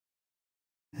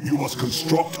You must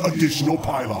construct additional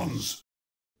pylons.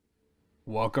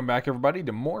 Welcome back, everybody,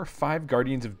 to more 5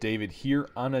 Guardians of David here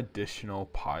on Additional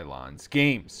Pylons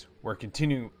Games. We're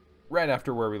continuing right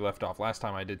after where we left off. Last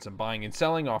time I did some buying and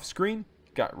selling off screen,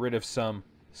 got rid of some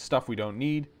stuff we don't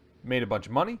need, made a bunch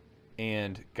of money,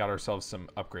 and got ourselves some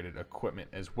upgraded equipment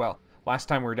as well. Last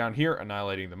time we were down here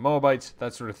annihilating the Moabites,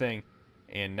 that sort of thing,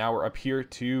 and now we're up here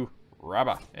to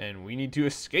Rabbah, and we need to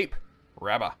escape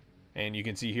Rabbah. And you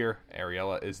can see here,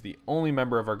 Ariella is the only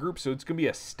member of our group, so it's going to be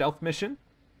a stealth mission.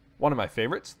 One of my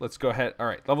favorites. Let's go ahead. All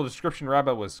right, level description,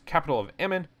 Rabbah was capital of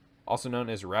Ammon, also known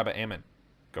as Rabbah Ammon.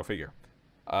 Go figure.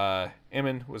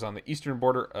 Ammon was on the eastern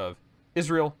border of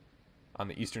Israel, on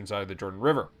the eastern side of the Jordan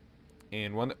River,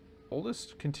 and one of the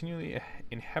oldest continually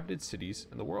inhabited cities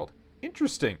in the world.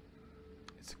 Interesting.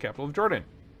 It's the capital of Jordan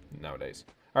nowadays.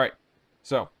 All right,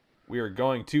 so we are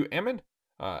going to Ammon.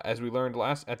 As we learned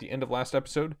at the end of last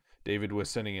episode, David was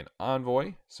sending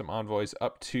some envoys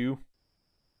up to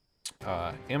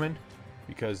Ammon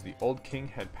because the old king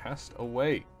had passed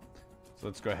away. So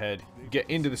let's go ahead and get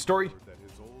into the story.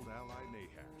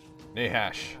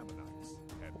 Nahash.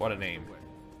 What a name.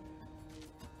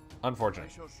 Unfortunate.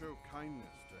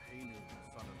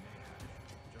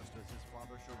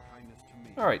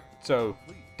 Alright, so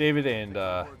David and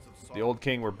the old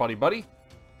king were buddy-buddy.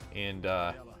 And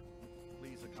there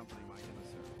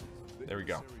we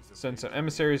go. Send some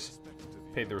emissaries,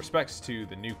 paid the respects to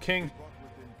the new king.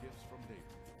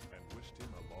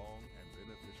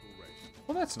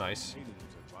 Well, that's nice.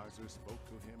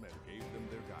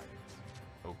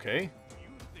 Okay. You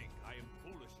think I am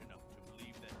foolish enough to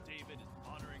believe that David is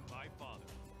honoring my father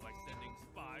by sending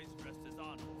spies dressed as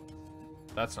envoys?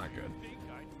 That's not good. You think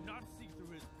I do not see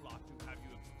through his plot to have you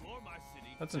explore my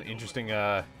city? That's an interesting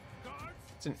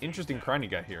it's an interesting crown you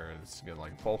got here. It's got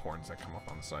like bullhorns that come up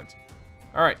on the sides.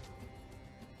 All right.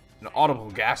 An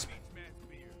audible gasp.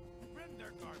 Rend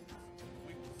their garments.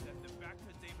 We will send them back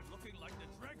to David looking like the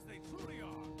dregs they truly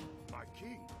are. My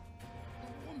king,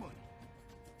 a woman.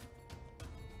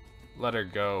 Let her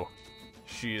go.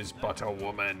 She is but a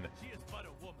woman. She is but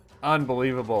a woman.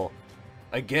 Unbelievable.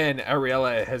 Again,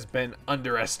 Ariella has been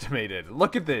underestimated.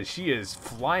 Look at this. She is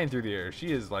flying through the air.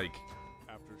 She is like,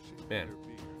 man,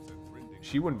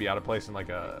 she wouldn't be out of place in like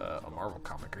a Marvel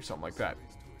comic or something like that.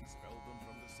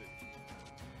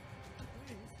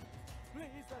 Please,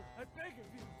 I beg of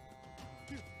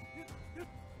you.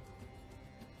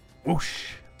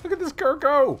 Whoosh. Look at this car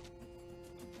go.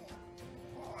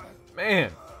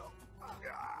 Man.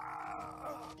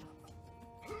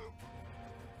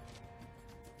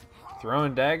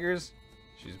 Throwing daggers.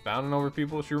 She's bounding over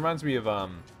people. She reminds me of,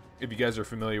 if you guys are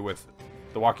familiar with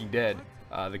The Walking Dead,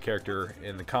 the character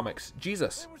in the comics,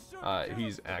 Jesus.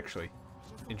 He's actually,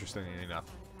 interestingly enough,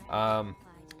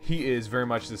 he is very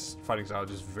much this fighting style,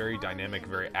 just very dynamic,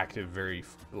 very active, very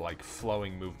like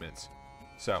flowing movements.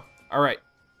 So, all right,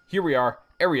 here we are,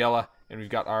 Ariella, and we've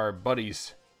got our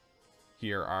buddies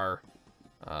here,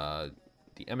 the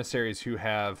emissaries who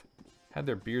have had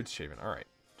their beards shaven. All right,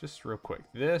 just real quick,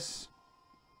 this,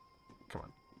 come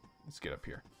on, let's get up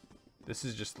here. This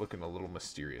is just looking a little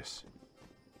mysterious.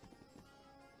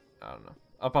 I don't know.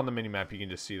 Up on the mini map, you can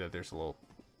just see that there's a little,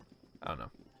 I don't know,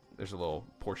 there's a little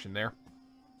portion there.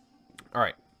 All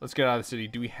right, let's get out of the city.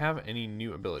 Do we have any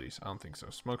new abilities? I don't think so.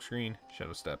 Smoke screen,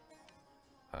 shadow step.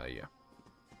 Yeah.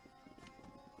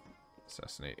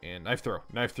 Assassinate and knife throw.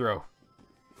 Knife throw.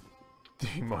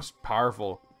 The most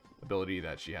powerful ability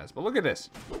that she has. But look at this.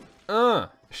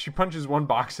 She punches one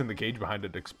box and the cage behind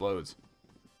it explodes.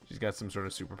 She's got some sort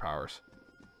of superpowers.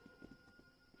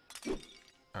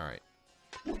 All right.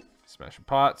 Smashing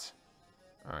pots.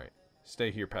 All right.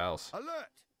 Stay here, pals. Alert!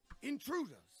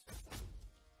 Intruders!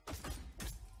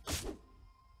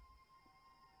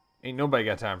 Ain't nobody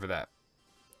got time for that.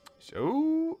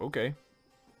 So, okay.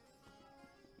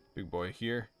 Big boy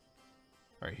here.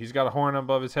 Alright, he's got a horn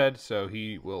above his head, so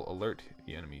he will alert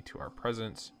the enemy to our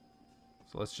presence.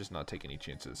 So let's just not take any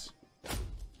chances.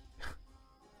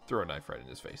 Throw a knife right in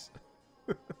his face.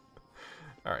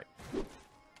 Alright.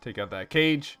 Take out that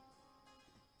cage.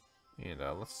 And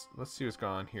let's see what's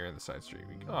going on here in the side street.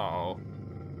 Oh.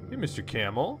 Hey, Mr.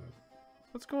 Camel.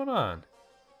 What's going on?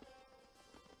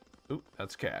 Oop,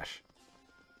 that's cash.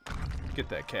 Get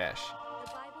that cash.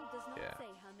 The Bible does not Yeah.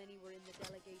 say how many were in the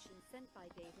delegation sent by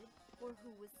David or who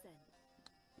was sent.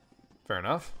 Fair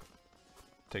enough.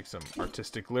 Take some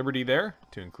artistic liberty there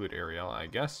to include Ariel, I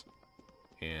guess.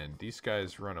 And these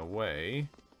guys run away.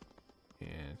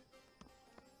 And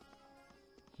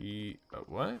he...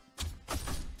 what?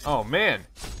 Oh, man!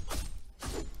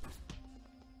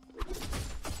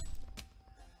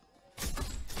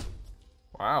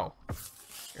 Wow.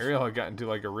 Ariella got into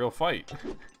like a real fight.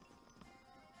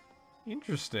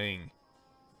 Interesting.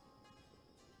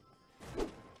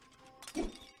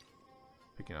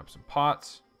 Picking up some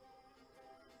pots.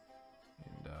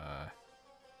 And,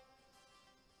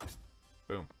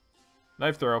 boom.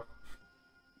 Knife throw.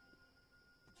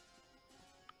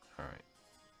 Alright.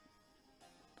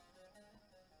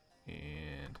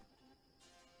 And...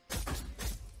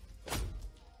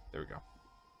 there we go.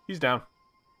 He's down.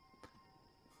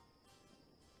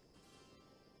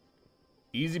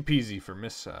 Easy peasy for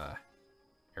Miss,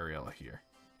 Ariella here.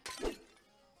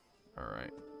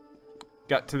 Alright.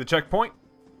 Got to the checkpoint.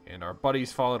 And our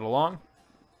buddies followed along.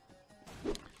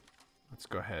 Let's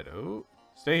go ahead. Oh,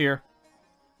 stay here.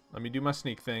 Let me do my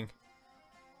sneak thing.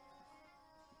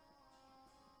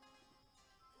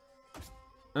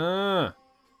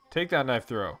 Take that knife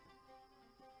throw.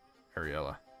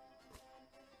 Ariella.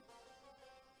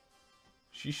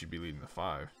 She should be leading the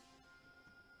 5.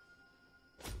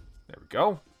 There we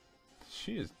go.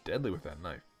 She is deadly with that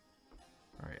knife.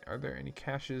 Alright, are there any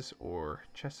caches or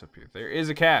chests up here? There is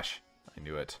a cache. I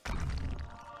knew it.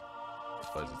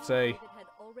 What does it say? David had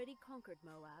already conquered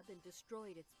Moab and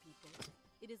destroyed its people.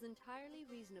 It is entirely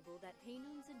reasonable that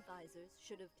Hanun's advisors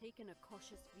should have taken a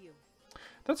cautious view.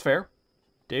 That's fair.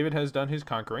 David has done his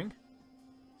conquering.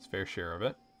 His fair share of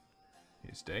it.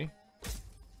 His day.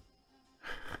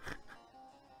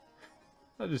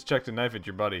 I just chucked a knife at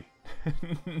your buddy.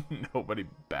 Nobody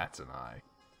bats an eye.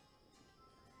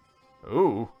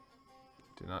 Ooh.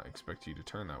 Did not expect you to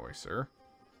turn that way, sir.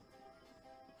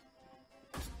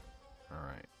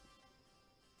 Alright.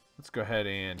 Let's go ahead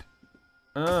and...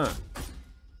 there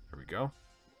we go.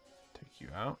 Take you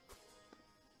out.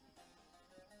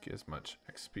 Get as much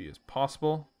XP as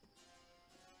possible.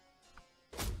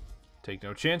 Take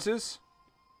no chances.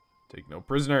 Take no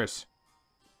prisoners.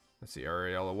 That's the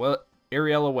Ariella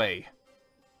way.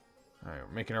 Alright,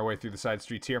 we're making our way through the side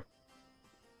streets here.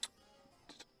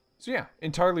 So yeah,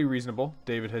 entirely reasonable.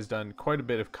 David has done quite a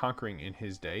bit of conquering in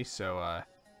his day, so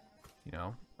you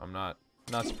know, I'm not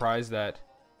surprised that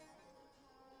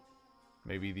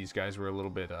maybe these guys were a little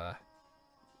bit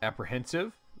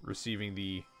apprehensive receiving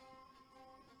the...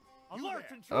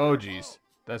 oh geez,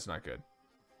 that's not good.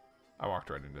 I walked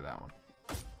right into that one.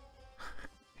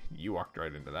 You walked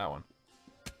right into that one.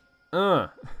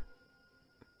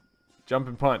 Jump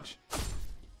and punch.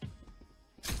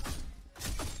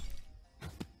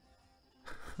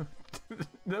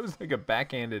 That was like a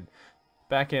backhanded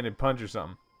punch or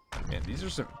something. Man, these are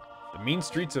some the mean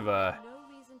streets of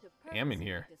Ammon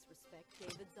here.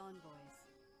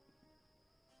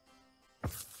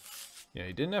 Yeah,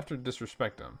 he didn't have to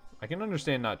disrespect them. I can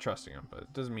understand not trusting him, but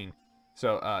it doesn't mean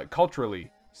so.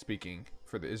 Culturally speaking,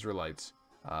 for the Israelites,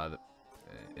 and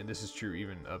this is true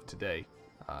even of today,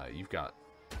 you've got.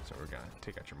 So we're gonna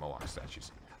take out your Moloch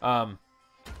statues.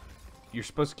 You're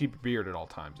supposed to keep your beard at all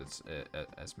times.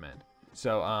 As men.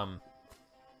 So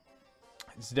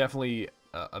it's definitely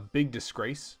a big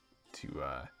disgrace to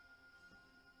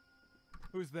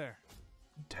Who's there?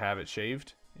 to have it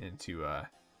shaved and to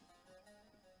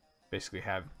basically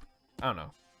have, I don't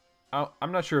know.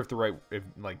 I'm not sure if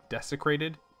like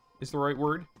desecrated is the right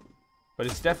word, but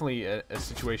it's definitely a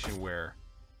situation where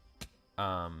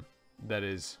that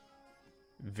is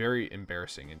very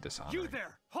embarrassing and dishonoring. You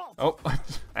there! Halt! Oh, I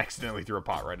accidentally threw a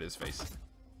pot right at his face.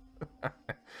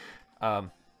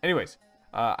 Anyways,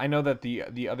 I know that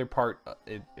the other part,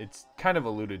 it's kind of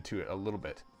alluded to it a little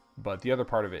bit, but the other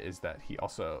part of it is that he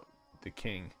also, the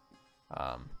king,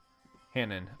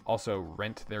 Hanun, also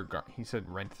rent their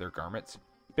garments.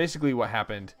 Basically what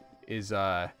happened is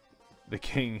the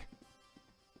king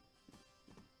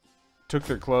took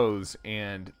their clothes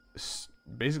and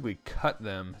basically cut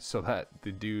them so that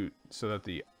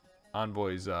the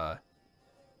envoys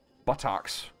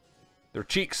buttocks, their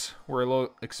cheeks were a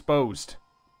little exposed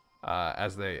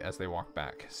as they walked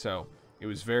back. So it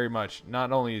was very much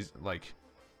not only like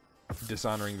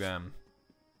dishonoring them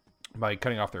by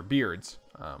cutting off their beards,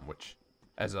 which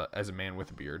as a man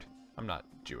with a beard, I'm not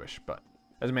Jewish, but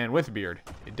as a man with a beard,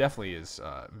 it definitely is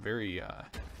very I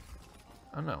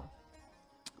don't know.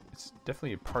 It's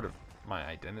definitely a part of my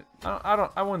identity.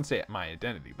 I wouldn't say my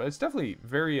identity, but it's definitely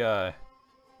very oh,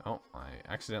 I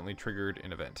accidentally triggered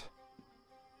an event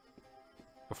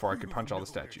before I could punch all the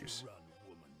statues.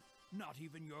 Not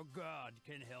even your god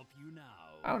can help you now.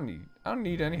 I don't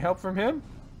need any help from him.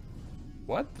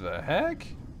 What the heck?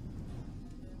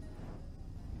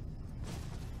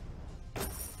 The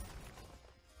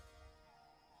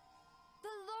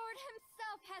Lord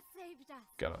himself has saved us.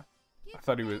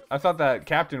 I thought that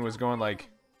captain was going like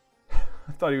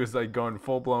I thought he was like going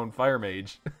full-blown fire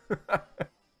mage.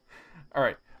 All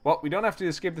right. we don't have to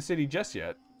escape the city just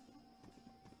yet.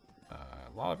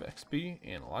 A lot of XP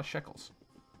and a lot of shekels.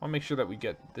 I want to make sure that we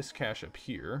get this cache up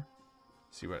here.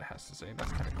 See what it has to say.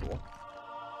 That's kind of cool.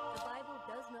 The Bible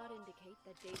does not indicate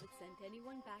that David sent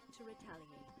anyone back to retaliate.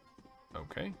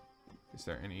 Okay. Is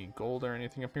there any gold or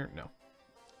anything up here? No.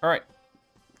 Alright.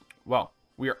 Well,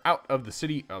 we are out of the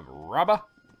city of Rabbah.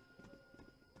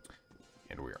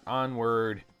 And we are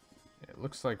onward. It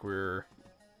looks like we're...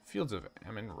 Fields of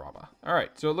Ammon Rabbah.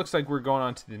 Alright, so it looks like we're going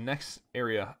on to the next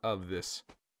area of this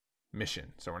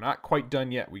mission. So we're not quite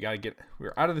done yet.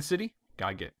 We're out of the city.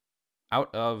 Gotta get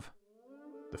out of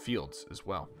the fields as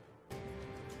well.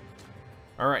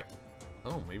 Alright.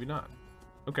 Oh, maybe not.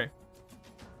 Okay.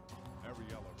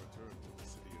 Ariella returned to the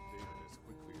city of David as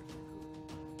quickly as she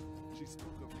could. She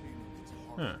spoke of Haman's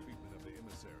harsh treatment of the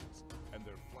emissaries and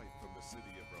their flight from the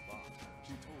city of Rabbah.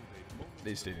 She told a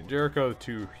They stayed in Jericho,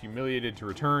 too humiliated to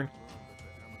return. that the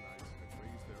Ammonites had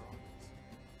raised their armies.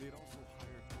 They had also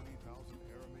hired 20,000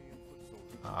 Aramean foot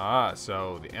soldiers. Ah,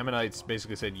 so the Ammonites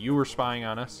basically said you were spying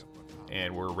on us,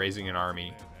 and we're raising an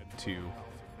army to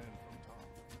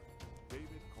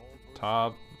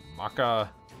Tob, Makkah,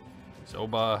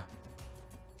 Zobah.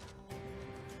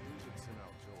 David sent out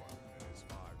Joab and his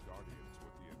 5 guardians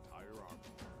with the entire army.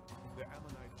 The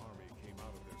Ammonite army came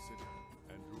out of their city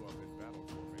and drew up in battle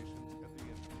formations at the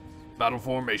entrance. Battle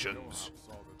formations. Joab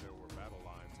saw that there were battle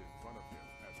lines in front of him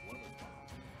as well as behind.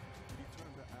 He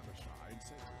turned to Abishai and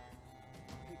said to him,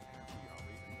 "Take half the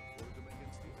army and deploy them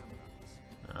against the Ammonites.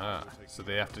 Ah, so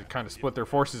they have to kind of split their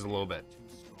forces a little bit.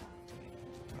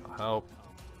 I'll help.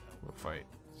 We'll fight.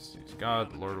 Sees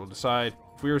God, the Lord will decide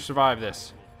if we survive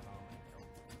this.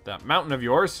 That mountain of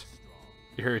yours,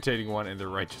 the irritating one and the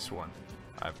righteous one.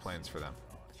 I have plans for them."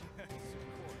 Yes,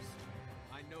 of course.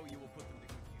 I know you will put them to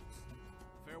good use.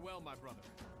 Farewell, my brother.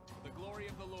 The glory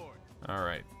of the Lord.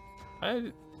 Alright.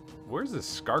 Where's this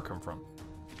scar come from?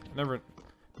 I never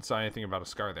saw anything about a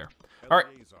scar there. Alright.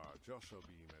 Eleazar,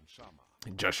 Joshabim, and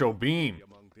Shammah, Joshabim.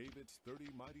 among David's 30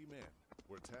 mighty men,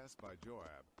 were tasked by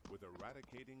Joab with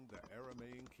eradicating the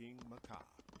Aramaean king Makkah.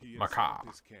 He had set Makkah. up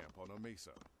his camp on a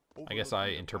mesa. I guess I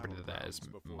overlooking the interpreted that as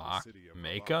battlegrounds before the city of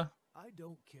Maka. Rabbah. I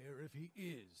don't care if he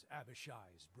is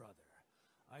Abishai's brother.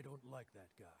 I don't like that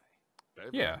guy.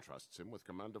 David Yeah. trusts him with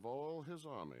command of all his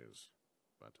armies.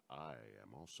 But I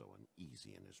am also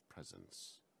uneasy in his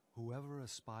presence. Whoever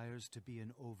aspires to be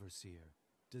an overseer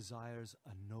desires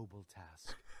a noble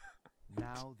task.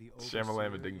 Now the overseer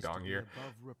Shamalama is ding to dong be here.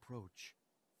 above reproach,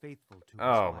 faithful to his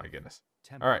Oh wife, my goodness.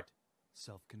 temperate, All right.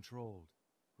 self-controlled,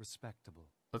 respectable,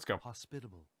 Let's go.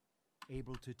 hospitable,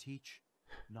 able to teach,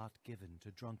 not given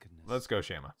to drunkenness. Let's go,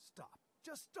 Shama. Stop.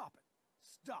 Just stop it.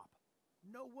 Stop.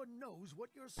 No one knows what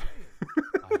you're saying.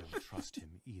 I don't trust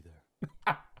him either.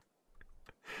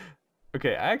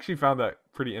 Okay, I actually found that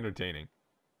pretty entertaining.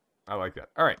 I like that.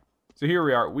 All right, so here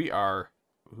we are.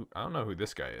 I don't know who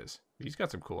this guy is. He's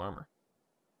got some cool armor.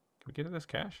 Can we get this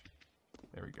cash?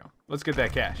 There we go. Let's get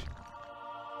that cash.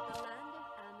 The land of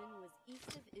Ammon was east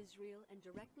of Israel and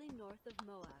directly north of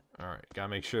Moab. All right, gotta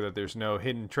make sure that there's no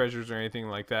hidden treasures or anything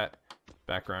like that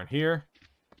back around here.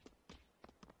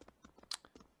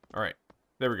 All right,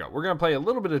 there we go. We're gonna play a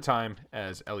little bit of time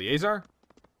as Eleazar.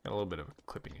 Got a little bit of a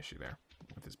clipping issue there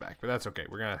with his back, but that's okay.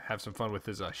 We're gonna have some fun with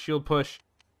his shield push,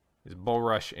 his bull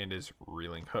rush, and his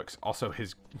reeling hooks. Also,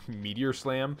 his meteor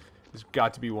slam has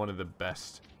got to be one of the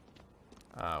best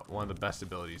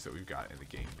abilities that we've got in the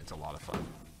game. It's a lot of fun.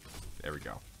 There we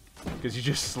go. Because you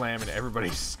just slam and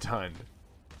everybody's stunned.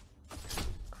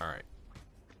 All right.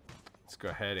 Let's go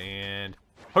ahead and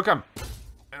hook him.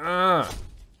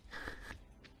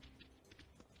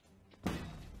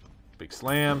 Big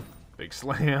slam. Big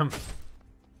slam.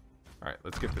 All right,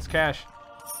 let's get this cash.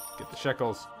 Get the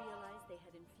shekels. Realized they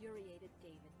had infuriated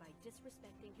David by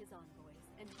disrespecting his envoys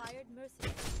and hired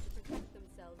mercenaries to protect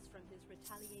themselves from his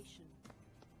retaliation.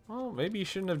 Well, maybe you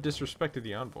shouldn't have disrespected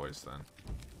the envoys then.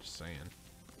 Just saying.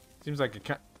 Seems like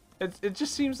it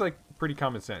just seems like pretty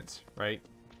common sense, right?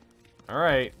 All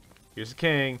right, here's the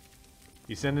king.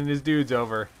 He's sending his dudes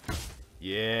over.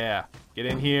 Yeah, get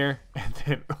in here, and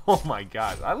then oh my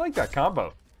god, I like that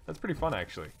combo. That's pretty fun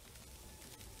actually.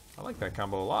 I like that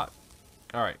combo a lot.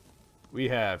 All right, we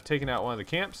have taken out one of the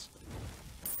camps.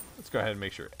 Let's go ahead and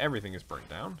make sure everything is burnt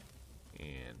down,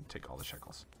 and take all the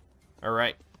shekels. All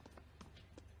right.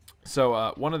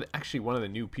 So one of the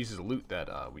new pieces of loot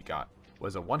that we got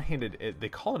was a one-handed. They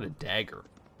call it a dagger,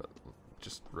 but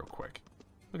just real quick,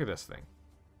 look at this thing.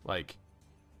 Like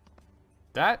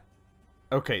that.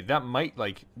 Okay, that might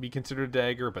like be considered a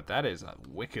dagger, but that is a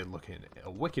wicked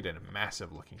and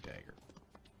massive looking dagger.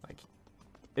 Like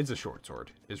it's a short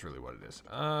sword, is really what it is.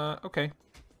 Okay,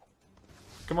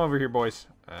 Come over here, boys.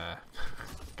 Kind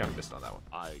of missed on that one.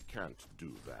 I can't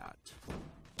do that.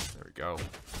 There we go.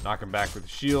 Knock him back with the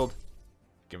shield.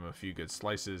 Give him a few good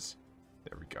slices.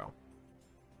 There we go.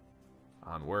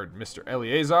 Onward, Mr.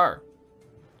 Eleazar.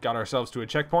 Got ourselves to a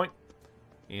checkpoint.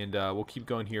 And we'll keep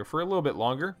going here for a little bit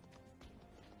longer.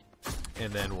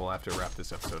 And then we'll have to wrap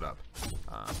this episode up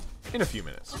in a few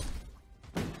minutes.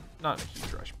 Not in a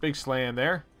huge rush. Big slam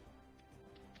there.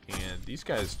 And these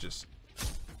guys just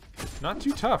not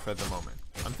too tough at the moment.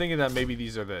 I'm thinking that maybe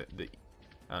these are the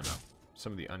I don't know,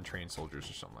 some of the untrained soldiers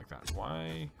or something like that.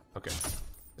 Why? Okay.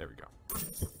 There we go.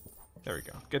 There we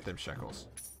go. Get them shekels.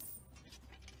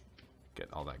 Get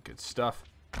all that good stuff.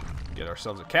 Get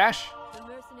ourselves a cash. The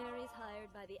mercenaries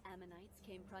hired by the Ammonites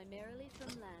came primarily from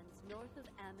lands north of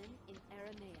Ammon in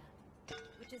Aramea,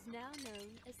 which is now known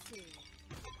as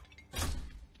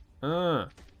Syria.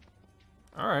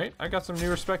 Alright, I got some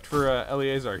new respect for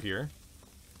Eleazar here.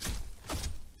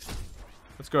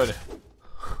 Let's go ahead.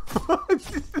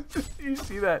 You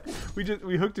see that?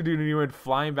 We hooked a dude and he went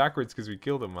flying backwards because we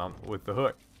killed him with the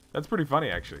hook. That's pretty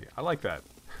funny, actually. I like that.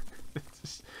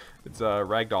 It's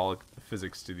ragdoll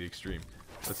physics to the extreme.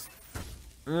 Let's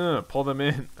pull them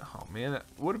in. Oh man, that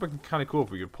would have been kind of cool if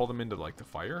we could pull them into like the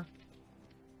fire.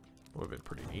 Would have been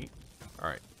pretty neat. All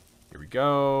right, here we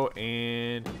go,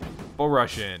 and bull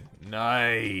rush in.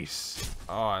 Nice.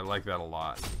 Oh, I like that a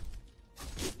lot.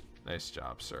 Nice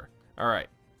job, sir. All right.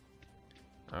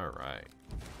 All right.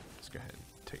 Let's go ahead and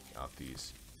take out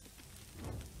these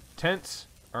tents.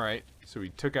 All right. So we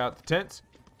took out the tents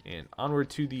and onward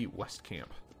to the west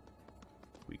camp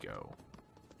we go.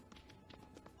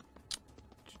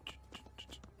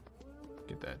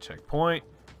 Get that checkpoint.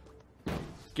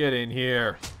 Get in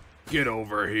here. Get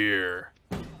over here.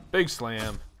 Big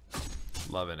slam.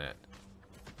 Loving it.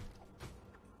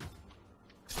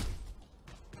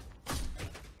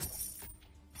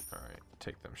 Alright,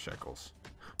 take them shekels.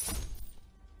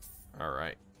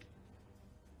 Alright.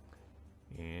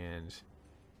 And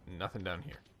nothing down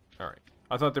here. Alright.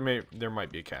 I thought there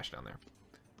might be a cache down there.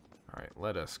 Alright,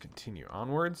 let us continue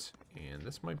onwards. And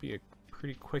this might be a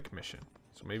pretty quick mission.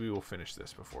 So maybe we'll finish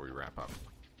this before we wrap up.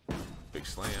 Big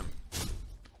slam.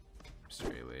 Mr.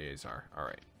 Eleazar.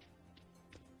 Alright.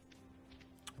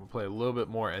 We'll play a little bit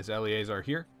more as Eleazar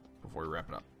here before we wrap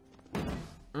it up.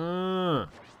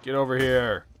 Get over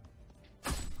here.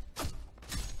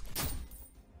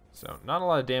 So, not a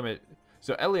lot of damage.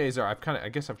 So, Eleazar, I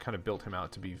guess I've kind of built him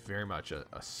out to be very much a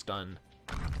stun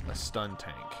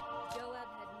tank. Joab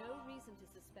had no reason to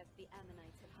suspect the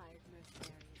Ammonites had hired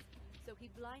mercenaries, so he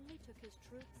blindly took his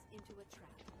troops into a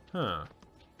trap. Huh.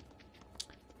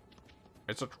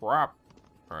 It's a trap.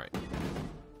 Alright.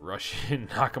 Rush in,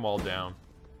 knock them all down.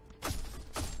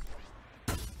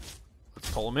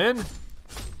 Let's pull them in.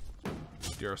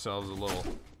 Do ourselves a little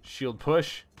shield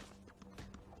push.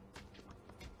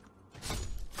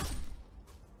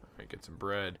 Alright, get some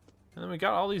bread. And then we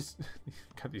got all these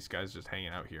got these guys just hanging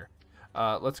out here.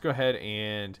 Let's go ahead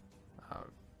and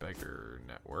beggar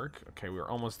network. Okay, we're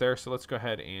almost there, so let's go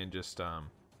ahead and just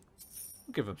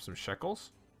give them some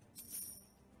shekels.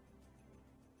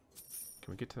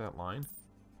 Can we get to that line?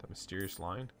 That mysterious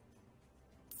line?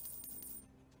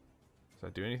 Does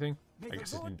that do anything? I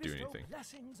guess it didn't do anything.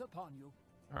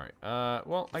 Alright,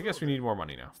 well, I guess we need more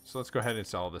money now. So let's go ahead and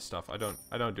sell all this stuff. I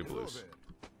don't do blues.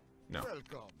 No.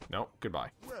 No, goodbye.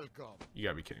 Welcome. You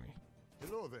gotta be kidding me.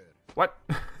 Hello there. What?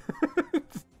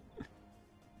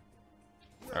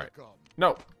 Alright.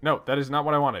 No, no, that is not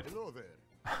what I wanted. Hello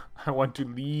there. I want to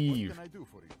leave. What can I do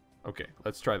for you? Okay,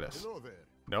 let's try this. Hello there.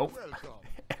 Nope. Welcome.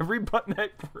 Every button I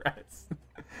press.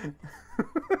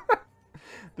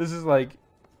 This is like...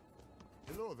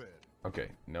 Hello there. Okay,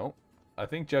 nope. I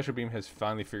think Joshua Beam has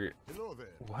finally figured... Hello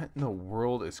there. What in the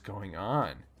world is going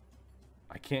on?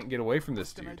 I can't get away from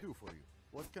this What can I dude. do for you?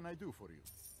 What can I do for you?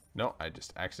 No, I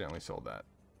just accidentally sold that.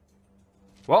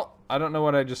 Well, I don't know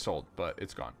what I just sold, but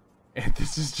it's gone. And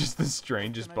this is just the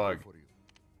strangest bug.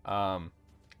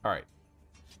 Alright.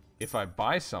 If I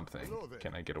buy something,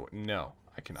 can I get away? No,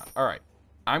 I cannot. Alright.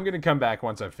 I'm going to come back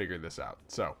once I figure this out.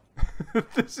 So,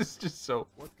 this is just so...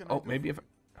 Oh, maybe if...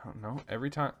 I don't know.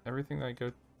 Everything that I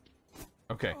go...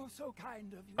 Okay. Oh, so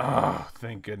kind of you. Oh,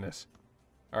 thank goodness.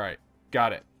 Alright.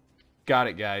 Got it. Got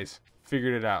it, guys.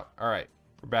 Figured it out. Alright.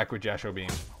 We're back with Joshua Beam.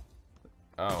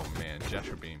 Oh, man.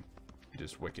 Joshua Beam.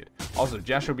 Just wicked. Also,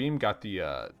 Joshua Beam got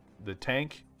the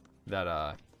tank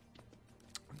that,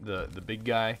 the big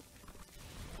guy.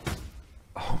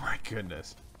 Oh, my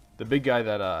goodness. The big guy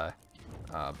that,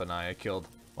 Benaiah killed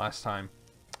last time.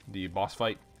 The boss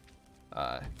fight.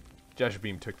 Joshua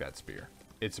Beam took that spear.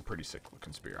 It's a pretty sick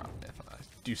looking spear, if I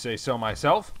do say so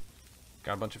myself.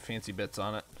 Got a bunch of fancy bits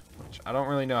on it, which I don't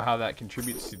really know how that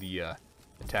contributes to the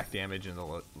attack damage and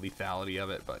the lethality of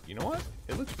it, but you know what?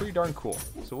 It looks pretty darn cool.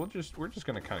 So we're just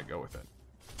gonna kind of go with it.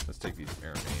 Let's take these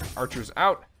Aramanian archers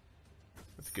out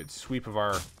with a good sweep of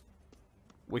our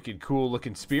wicked cool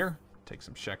looking spear. Take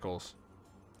some shekels,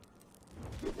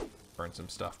 burn some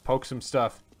stuff, poke some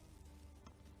stuff.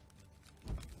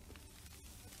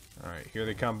 All right, here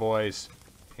they come, boys,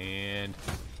 and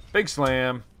big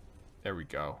slam. There we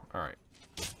go. All right.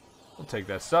 We'll take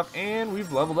that stuff, and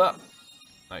we've leveled up.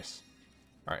 Nice.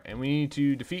 Alright, and we need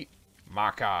to defeat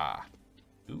Maka.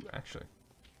 Ooh, actually.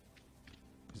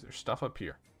 Is there stuff up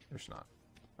here? There's not.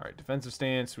 Alright, defensive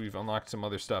stance. We've unlocked some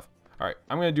other stuff. Alright,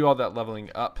 I'm going to do all that leveling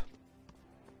up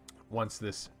once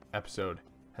this episode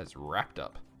has wrapped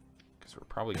up. Because we're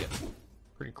probably getting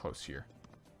pretty close here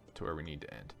to where we need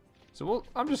to end. So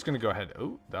I'm just going to go ahead.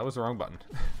 Oh, that was the wrong button.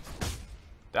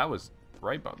 That was the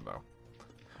right button, though.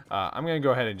 I'm going to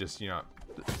go ahead and just, you know,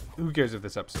 who cares if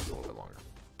this episode's a little bit longer.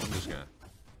 I'm just going to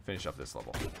finish up this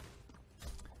level. So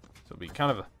it'll be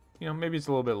kind of a, you know, maybe it's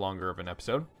a little bit longer of an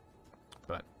episode.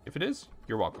 But if it is,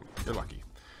 you're welcome. You're lucky.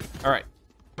 All right.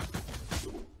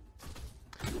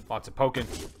 Lots of poking.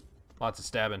 Lots of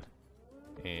stabbing.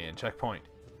 And checkpoint.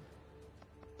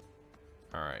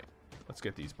 All right. Let's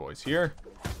get these boys here.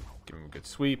 Give them a good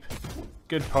sweep.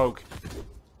 Good poke.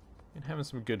 And having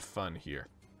some good fun here.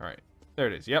 All right. There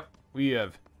it is. Yep. We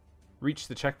have reached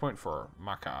the checkpoint for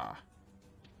Maka.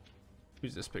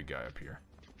 Who's this big guy up here?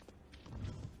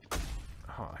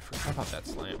 Oh, I forgot about that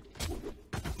slam.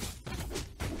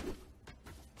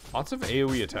 Lots of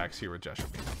AoE attacks here with Jesher.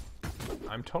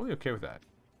 I'm totally okay with that.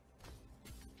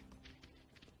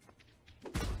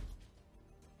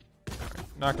 Alright,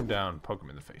 knock him down, poke him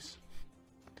in the face.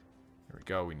 Here we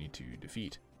go, we need to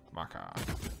defeat Maka.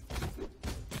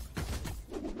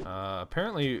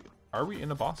 Apparently, are we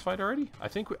in a boss fight already?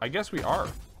 I guess we are.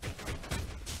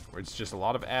 Where it's just a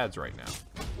lot of ads right now.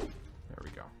 There we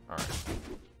go. Alright.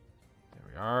 There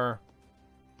we are.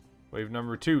 Wave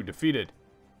number 2, defeated.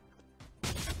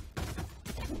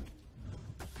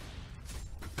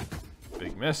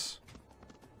 Big miss.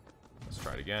 Let's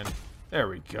try it again. There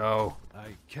we go.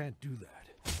 I can't do that.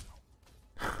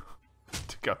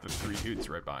 Took out the 3 dudes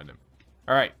right behind him.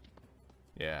 Alright.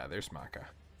 Yeah, there's Maka.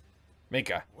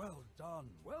 Mika. Well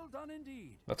done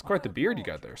indeed. That's quite the beard you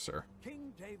got there, sir.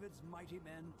 King David's mighty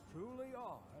men truly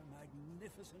are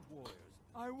magnificent warriors.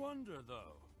 I wonder,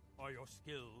 though, are your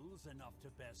skills enough to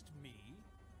best me?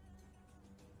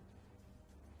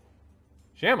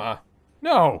 Shamma?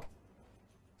 No!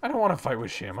 I don't want to fight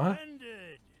with Shamma.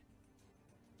 Splendid.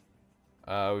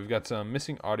 We've got some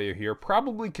missing audio here,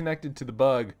 probably connected to the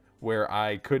bug where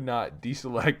I could not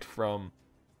deselect from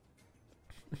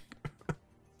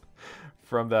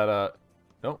from that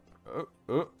nope.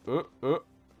 You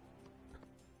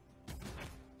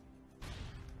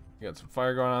got some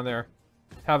fire going on there.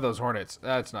 Have those hornets.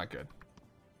 That's not good.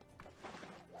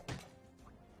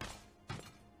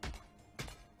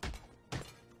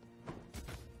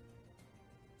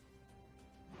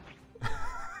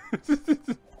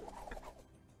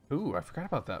 Ooh, I forgot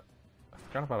about that. I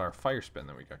forgot about our fire spin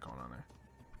that we got going on there.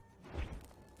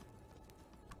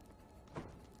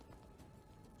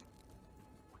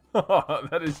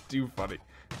 That is too funny.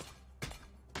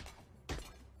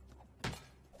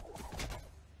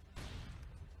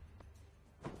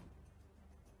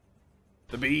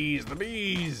 The bees, the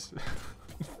bees!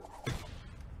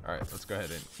 Alright, let's go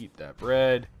ahead and eat that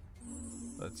bread.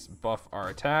 Let's buff our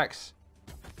attacks.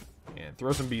 And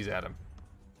throw some bees at him.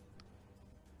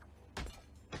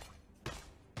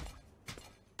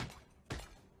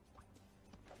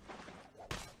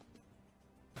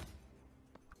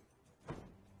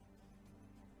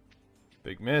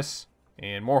 Big miss.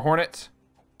 And more hornets.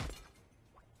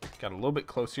 Got a little bit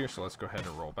close here, so let's go ahead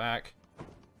and roll back.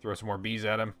 Throw some more bees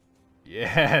at him.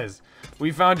 Yes!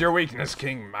 We found your weakness,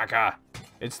 King Maka.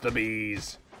 It's the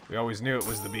bees. We always knew it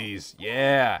was the bees.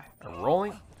 Yeah!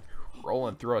 Rolling. Roll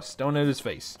and throw a stone at his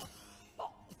face.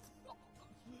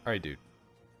 Alright, dude.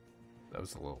 That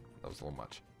was a little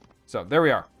much. So, there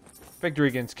we are. Victory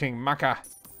against King Maka.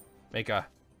 Maka.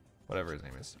 Whatever his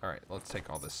name is. Alright, let's take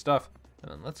all this stuff.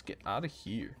 And then let's get out of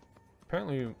here.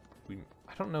 Apparently,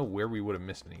 I don't know where we would have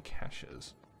missed any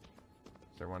caches.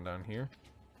 Is there one down here?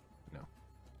 No.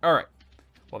 Alright.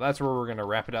 Well, that's where we're going to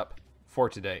wrap it up for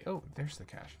today. Oh, there's the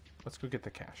cache. Let's go get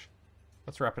the cache.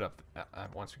 Let's wrap it up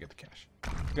once we get the cache.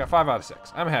 We got 5 out of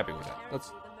 6. I'm happy with that. Let's.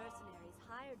 The mercenaries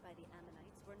hired by the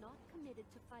Ammonites were not committed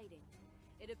to fighting.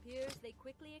 It appears they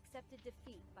quickly accepted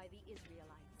defeat by the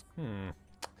Israelites.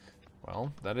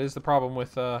 Well, that is the problem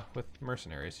with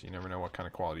mercenaries. You never know what kind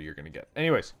of quality you're going to get.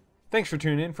 Anyways, Thanks for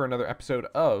tuning in for another episode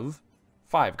of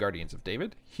 5 Guardians of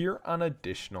David here on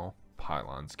Additional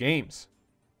Pylons Games.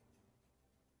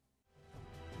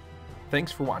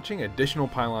 Thanks for watching Additional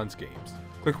Pylons Games.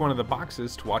 Click one of the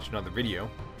boxes to watch another video,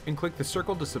 and click the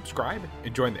circle to subscribe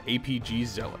and join the APG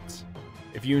Zealots.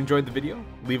 If you enjoyed the video,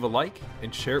 leave a like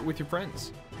and share it with your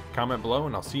friends. Comment below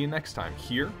and I'll see you next time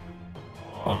here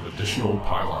on Additional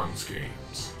Pylons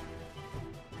Games.